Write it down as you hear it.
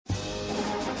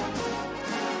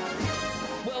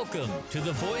Welcome to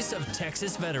the Voice of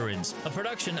Texas Veterans, a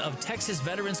production of Texas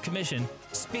Veterans Commission,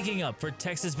 speaking up for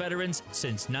Texas veterans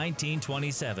since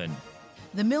 1927.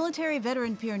 The Military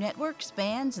Veteran Peer Network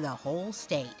spans the whole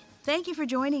state. Thank you for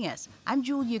joining us. I'm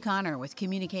Julia Connor with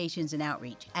Communications and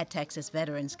Outreach at Texas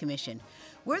Veterans Commission.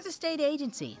 We're the state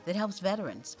agency that helps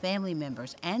veterans, family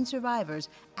members, and survivors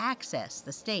access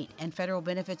the state and federal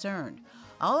benefits earned.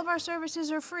 All of our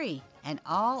services are free, and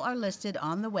all are listed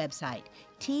on the website,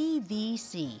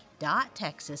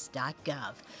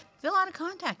 tvc.texas.gov. Fill out a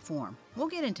contact form. We'll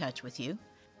get in touch with you.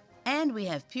 And we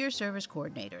have peer service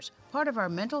coordinators, part of our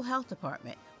mental health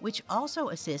department, which also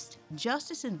assists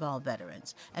justice-involved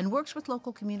veterans and works with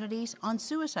local communities on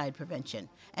suicide prevention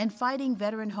and fighting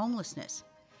veteran homelessness.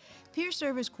 Peer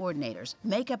service coordinators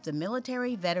make up the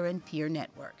Military Veteran Peer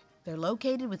Network. They're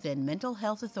located within mental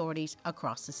health authorities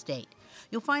across the state.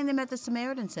 You'll find them at the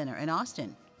Samaritan Center in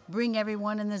Austin, Bring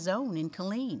Everyone in the Zone in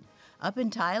Killeen, up in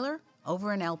Tyler,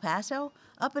 over in El Paso,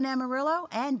 up in Amarillo,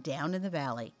 and down in the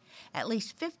Valley. At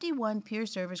least 51 peer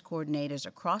service coordinators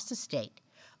across the state.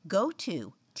 Go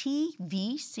to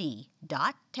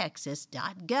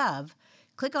tvc.texas.gov,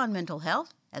 click on Mental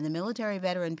Health and the Military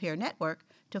Veteran Peer Network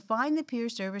to find the peer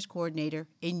service coordinator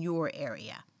in your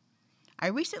area. I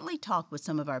recently talked with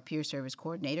some of our peer service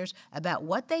coordinators about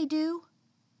what they do,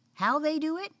 how they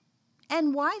do it,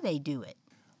 and why they do it.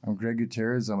 I'm Greg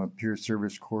Gutierrez. I'm a peer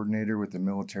service coordinator with the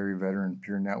Military Veteran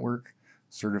Peer Network,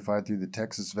 certified through the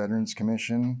Texas Veterans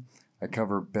Commission. I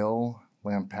cover Bell,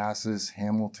 Lampasas,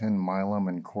 Hamilton, Milam,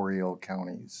 and Coryell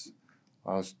counties.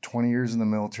 I was 20 years in the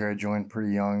military. I joined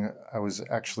pretty young. I was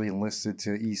actually enlisted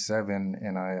to E7,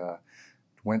 and I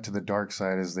went to the dark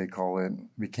side, as they call it,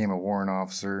 became a warrant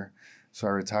officer. So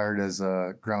I retired as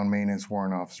a ground maintenance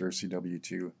warrant officer,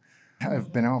 CW2.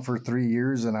 I've been out for 3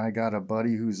 years, and I got a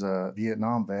buddy who's a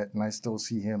Vietnam vet, and I still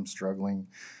see him struggling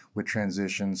with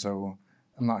transition, so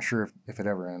I'm not sure if it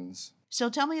ever ends. So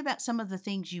tell me about some of the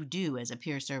things you do as a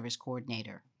peer service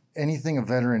coordinator. Anything a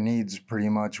veteran needs, pretty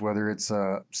much, whether it's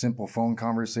a simple phone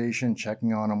conversation,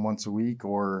 checking on them once a week,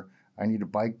 or I need a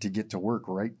bike to get to work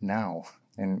right now,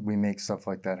 and we make stuff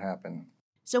like that happen.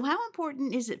 So how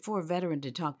important is it for a veteran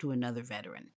to talk to another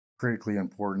veteran? Critically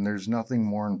important. There's nothing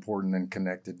more important than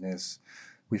connectedness.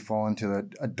 We fall into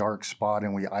a dark spot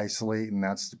and we isolate, and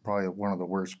that's probably one of the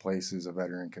worst places a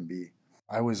veteran can be.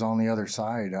 I was on the other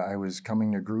side. I was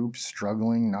coming to groups,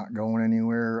 struggling, not going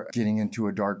anywhere, getting into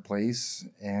a dark place,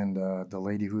 and the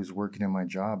lady who was working in my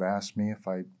job asked me if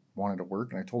I wanted to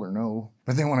work, and I told her no.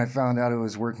 But then when I found out it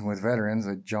was working with veterans,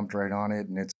 I jumped right on it,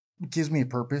 and it gives me a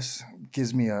purpose,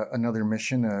 gives me another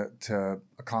mission to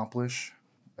accomplish.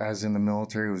 As in the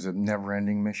military, it was a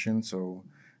never-ending mission, so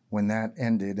when that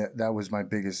ended, that was my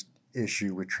biggest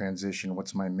issue with transition.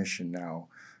 What's my mission now?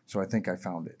 So I think I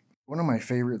found it. One of my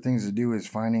favorite things to do is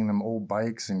finding them old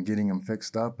bikes and getting them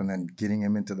fixed up and then getting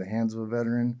them into the hands of a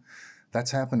veteran. That's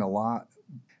happened a lot.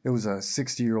 It was a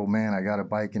 60-year-old man. I got a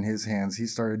bike in his hands. He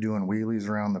started doing wheelies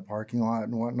around the parking lot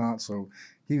and whatnot, so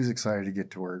he was excited to get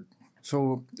to work.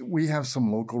 So we have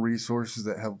some local resources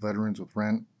that help veterans with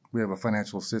rent. We have a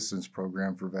financial assistance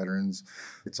program for veterans.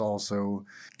 It's also,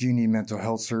 do you need mental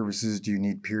health services? Do you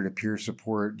need peer-to-peer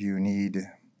support? Do you need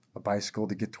a bicycle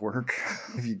to get to work?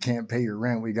 If you can't pay your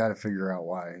rent, we got to figure out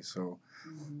why. So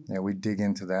yeah, we dig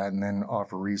into that and then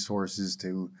offer resources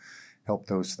to help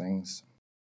those things.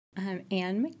 I'm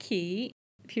Ann McKee,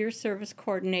 Peer Service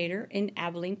Coordinator in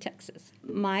Abilene, Texas.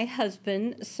 My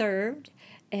husband served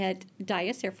at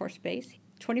Dyess Air Force Base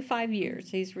 25 years.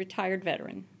 He's a retired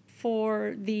veteran.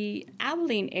 For the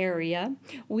Abilene area,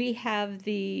 we have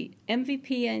the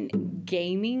MVP and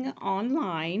Gaming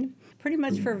Online, pretty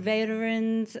much for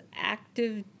veterans,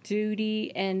 active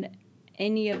duty, and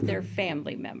any of their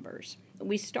family members.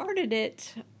 We started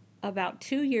it about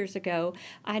 2 years ago.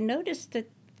 I noticed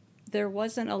that there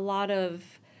wasn't a lot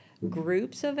of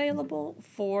groups available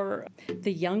for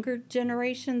the younger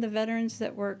generation, the veterans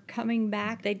that were coming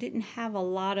back. They didn't have a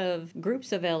lot of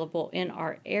groups available in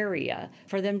our area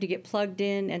for them to get plugged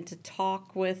in and to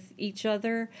talk with each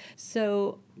other.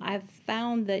 So I've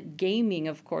found that gaming,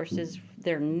 of course, is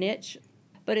their niche,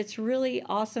 but it's really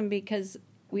awesome because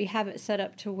we have it set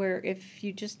up to where if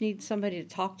you just need somebody to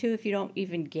talk to, if you don't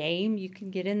even game, you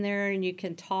can get in there and you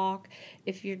can talk.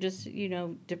 If you're just,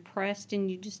 depressed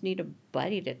and you just need a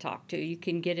buddy to talk to, you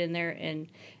can get in there and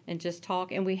just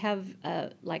talk. And we have,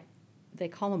 they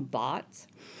call them bots.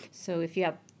 So if you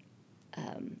have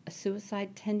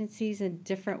suicide tendencies and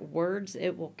different words,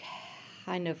 it will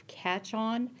kind of catch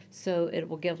on. So it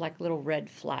will give like little red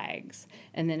flags,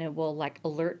 and then it will like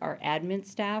alert our admin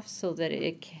staff so that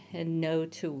it can know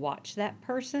to watch that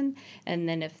person. And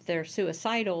then if they're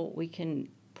suicidal, we can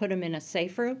put them in a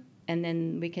safe room, and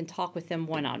then we can talk with them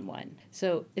one-on-one.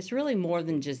 So it's really more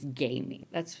than just gaming.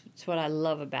 That's what I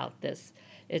love about this.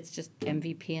 It's just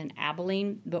MVP in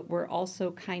Abilene, but we're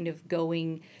also kind of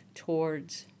going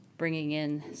towards bringing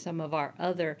in some of our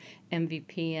other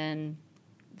MVP in.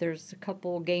 There's a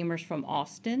couple gamers from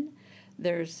Austin.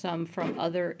 There's some from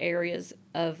other areas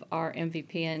of our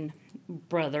MVPN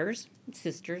brothers,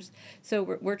 sisters. So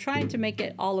we're trying to make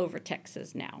it all over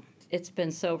Texas now. It's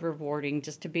been so rewarding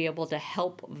just to be able to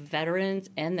help veterans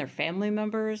and their family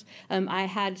members. I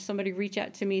had somebody reach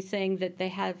out to me saying that they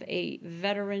have a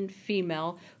veteran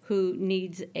female who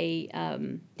needs a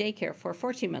daycare for a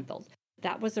 14-month-old.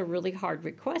 That was a really hard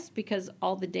request because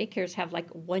all the daycares have like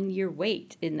 1 year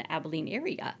wait in the Abilene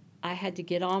area. I had to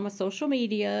get on my social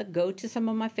media, go to some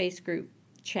of my Facebook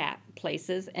chat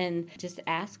places, and just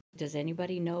ask, does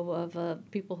anybody know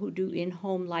of people who do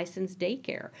in-home licensed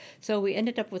daycare? So we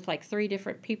ended up with like 3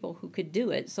 different people who could do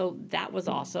it. So that was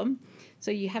awesome. So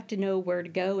you have to know where to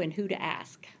go and who to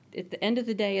ask. At the end of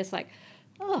the day, it's like,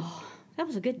 oh, that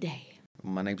was a good day.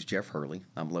 My name's Jeff Hurley.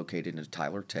 I'm located in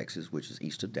Tyler, Texas, which is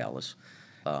east of Dallas.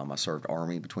 I served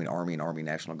between Army and Army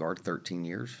National Guard 13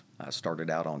 years. I started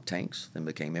out on tanks, then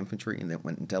became infantry, and then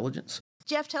went intelligence.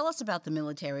 Jeff, tell us about the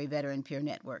Military Veteran Peer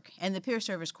Network and the peer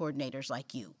service coordinators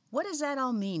like you. What does that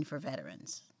all mean for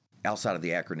veterans? Outside of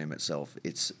the acronym itself,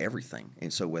 it's everything.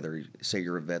 And so whether, say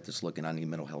you're a vet that's looking, I need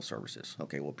mental health services.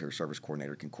 Okay, well, peer service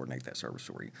coordinator can coordinate that service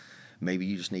for you. Maybe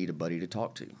you just need a buddy to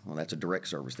talk to. Well, that's a direct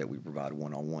service that we provide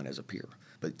one-on-one as a peer.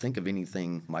 But think of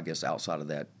anything, I guess, outside of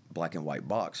that black and white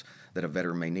box that a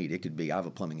veteran may need. It could be, I have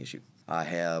a plumbing issue. I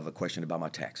have a question about my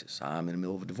taxes. I'm in the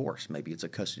middle of a divorce. Maybe it's a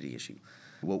custody issue.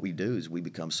 What we do is we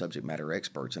become subject matter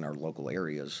experts in our local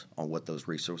areas on what those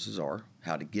resources are,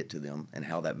 how to get to them, and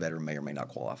how that veteran may or may not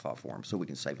qualify for them, so we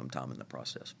can save them time in the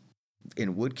process.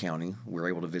 In Wood County, we're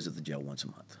able to visit the jail once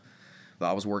a month. But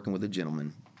I was working with a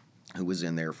gentleman who was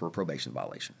in there for a probation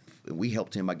violation. We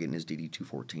helped him by getting his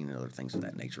DD-214 and other things of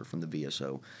that nature from the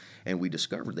VSO, and we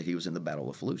discovered that he was in the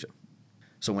Battle of Fallujah.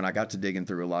 So when I got to digging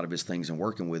through a lot of his things and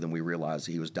working with him, we realized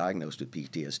that he was diagnosed with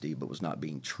PTSD but was not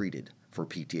being treated for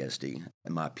PTSD.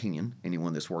 In my opinion,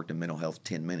 anyone that's worked in mental health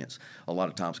 10 minutes, a lot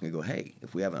of times can go, hey,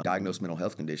 if we have a diagnosed mental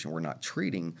health condition we're not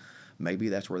treating, maybe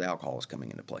that's where the alcohol is coming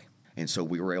into play. And so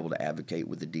we were able to advocate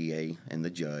with the DA and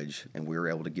the judge, and we were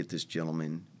able to get this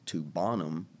gentleman to bond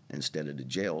him instead of to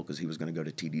jail because he was going to go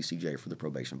to TDCJ for the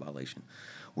probation violation.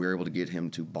 We were able to get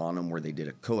him to bond him where they did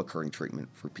a co-occurring treatment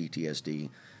for PTSD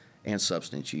and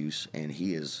substance use, and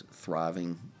he is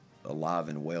thriving, alive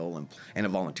and well, and a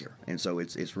volunteer. And so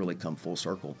it's really come full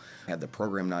circle. Had the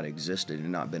program not existed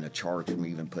and not been a charge for me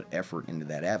to even put effort into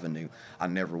that avenue, I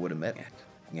never would have met him.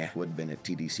 Yeah, would have been at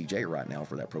TDCJ right now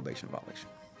for that probation violation.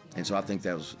 And so I think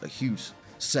that was a huge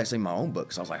success in my own book,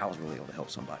 because I was like, I was really able to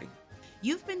help somebody.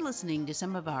 You've been listening to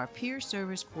some of our peer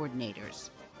service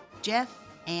coordinators, Jeff,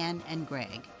 Ann, and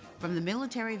Greg, from the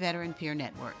Military Veteran Peer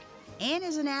Network. Ann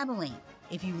is in Abilene.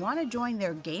 If you want to join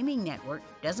their gaming network,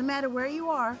 doesn't matter where you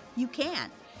are, you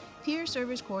can. Peer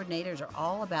service coordinators are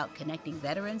all about connecting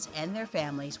veterans and their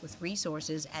families with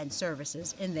resources and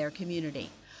services in their community,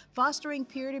 fostering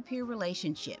peer-to-peer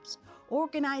relationships,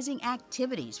 organizing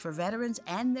activities for veterans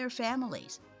and their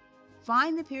families.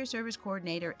 Find the peer service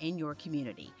coordinator in your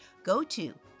community. Go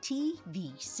to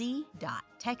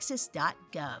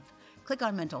tvc.texas.gov. Click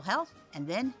on Mental Health and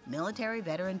then Military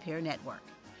Veteran Peer Network.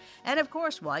 And of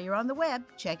course, while you're on the web,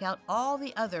 check out all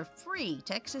the other free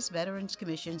Texas Veterans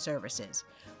Commission services.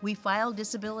 We file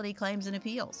disability claims and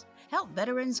appeals, help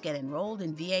veterans get enrolled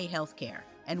in VA healthcare,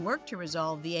 and work to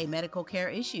resolve VA medical care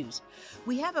issues.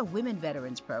 We have a women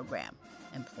veterans program,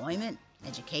 employment,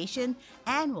 education,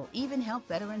 and will even help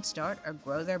veterans start or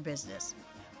grow their business.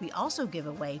 We also give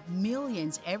away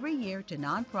millions every year to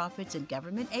nonprofits and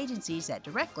government agencies that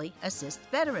directly assist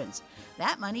veterans.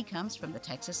 That money comes from the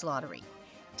Texas Lottery.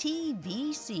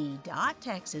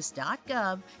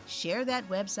 tvc.texas.gov. Share that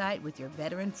website with your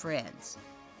veteran friends.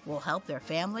 We'll help their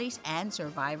families and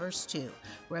survivors too.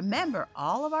 Remember,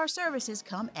 all of our services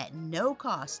come at no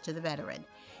cost to the veteran.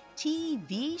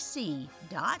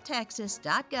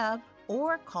 tvc.texas.gov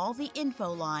or call the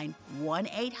info line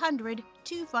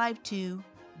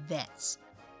 1-800-252-VETS.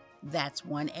 That's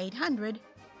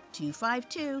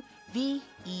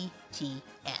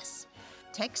 1-800-252-VETS.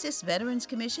 Texas Veterans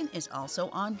Commission is also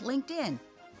on LinkedIn,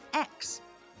 X,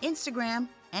 Instagram,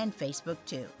 and Facebook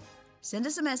too. Send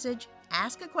us a message,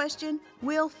 ask a question,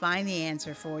 we'll find the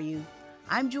answer for you.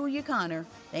 I'm Julia Connor.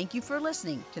 Thank you for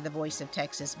listening to The Voice of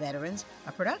Texas Veterans,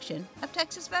 a production of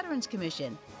Texas Veterans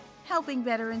Commission. Helping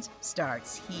veterans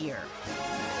starts here.